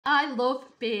I love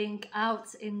being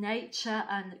out in nature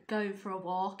and going for a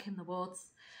walk in the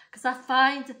woods because I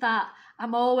find that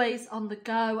I'm always on the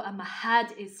go and my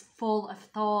head is full of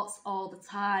thoughts all the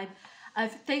time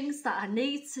of things that I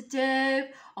need to do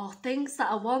or things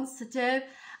that I want to do.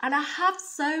 And I have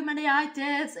so many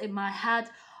ideas in my head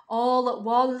all at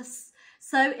once.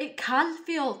 So it can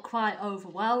feel quite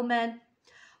overwhelming.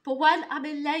 But when I'm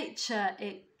in nature,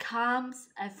 it calms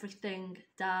everything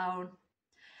down.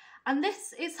 And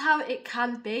this is how it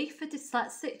can be for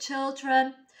dyslexic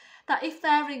children, that if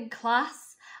they're in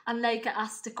class and they get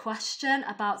asked a question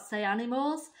about, say,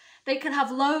 animals, they can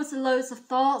have loads and loads of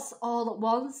thoughts all at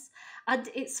once, and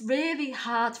it's really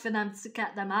hard for them to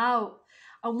get them out.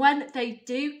 And when they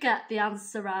do get the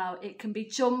answer out, it can be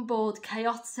jumbled,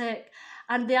 chaotic,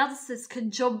 and the answers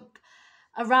can jump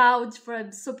around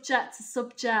from subject to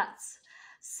subject.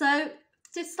 So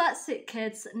dyslexic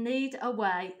kids need a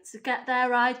way to get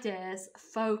their ideas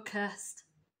focused.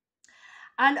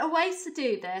 And a way to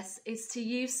do this is to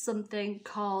use something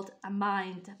called a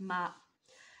mind map.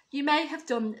 You may have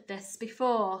done this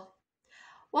before.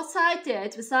 What I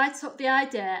did was I took the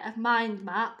idea of mind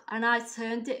map and I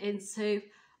turned it into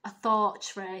a thought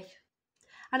tree.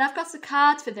 And I've got a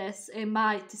card for this in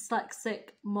my dyslexic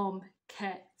mum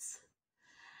kit.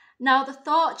 Now, the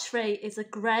thought tree is a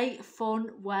great fun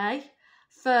way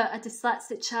for a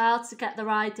dyslexic child to get their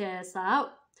ideas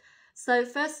out. So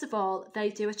first of all, they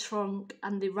do a trunk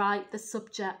and they write the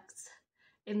subject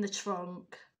in the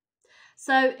trunk.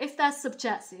 So if their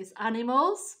subject is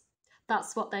animals,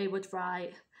 that's what they would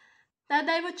write. Then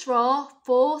they would draw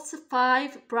 4 to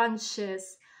 5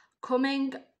 branches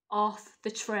coming off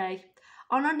the tree.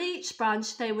 And on each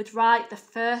branch, they would write the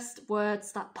first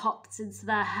words that popped into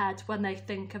their head when they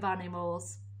think of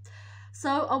animals. So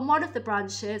on one of the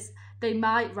branches, they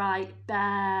might write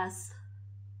bears.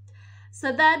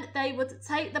 So then they would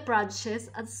take the branches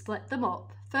and split them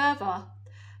up further.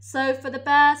 So for the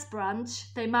bears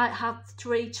branch, they might have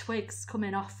 3 twigs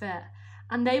coming off it,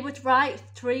 and they would write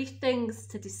 3 things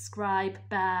to describe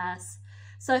bears.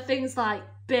 So things like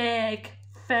big,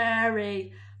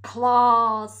 furry,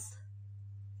 claws.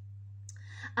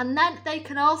 And then they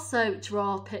can also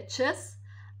draw pictures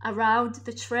around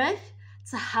the tree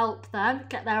to help them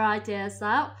get their ideas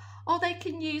out, or they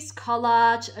can use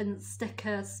collage and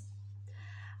stickers.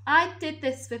 I did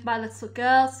this with my little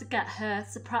girl to get her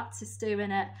to practice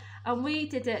doing it, and we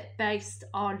did it based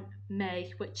on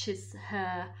me, which is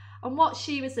her, and what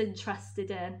she was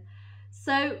interested in.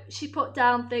 So she put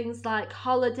down things like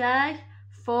holiday,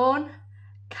 fun,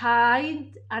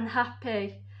 kind and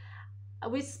happy.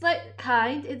 We split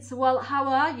kind into, well, how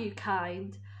are you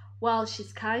kind? Well,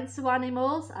 she's kind to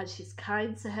animals and she's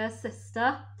kind to her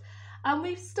sister. And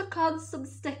we've stuck on some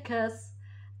stickers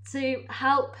to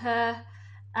help her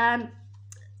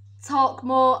talk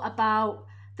more about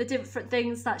the different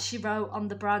things that she wrote on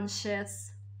the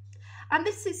branches. And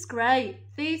this is great.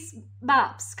 These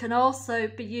maps can also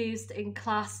be used in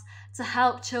class to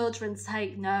help children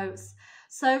take notes.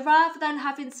 So rather than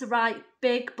having to write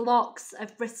big blocks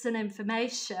of written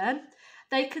information,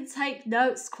 they can take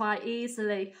notes quite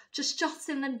easily, just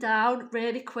jotting them down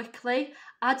really quickly,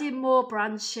 adding more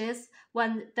branches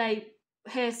when they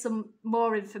hear some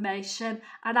more information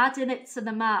and adding it to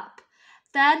the map.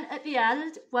 Then at the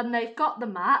end, when they've got the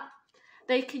map,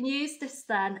 they can use this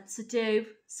then to do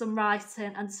some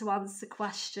writing and to answer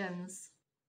questions.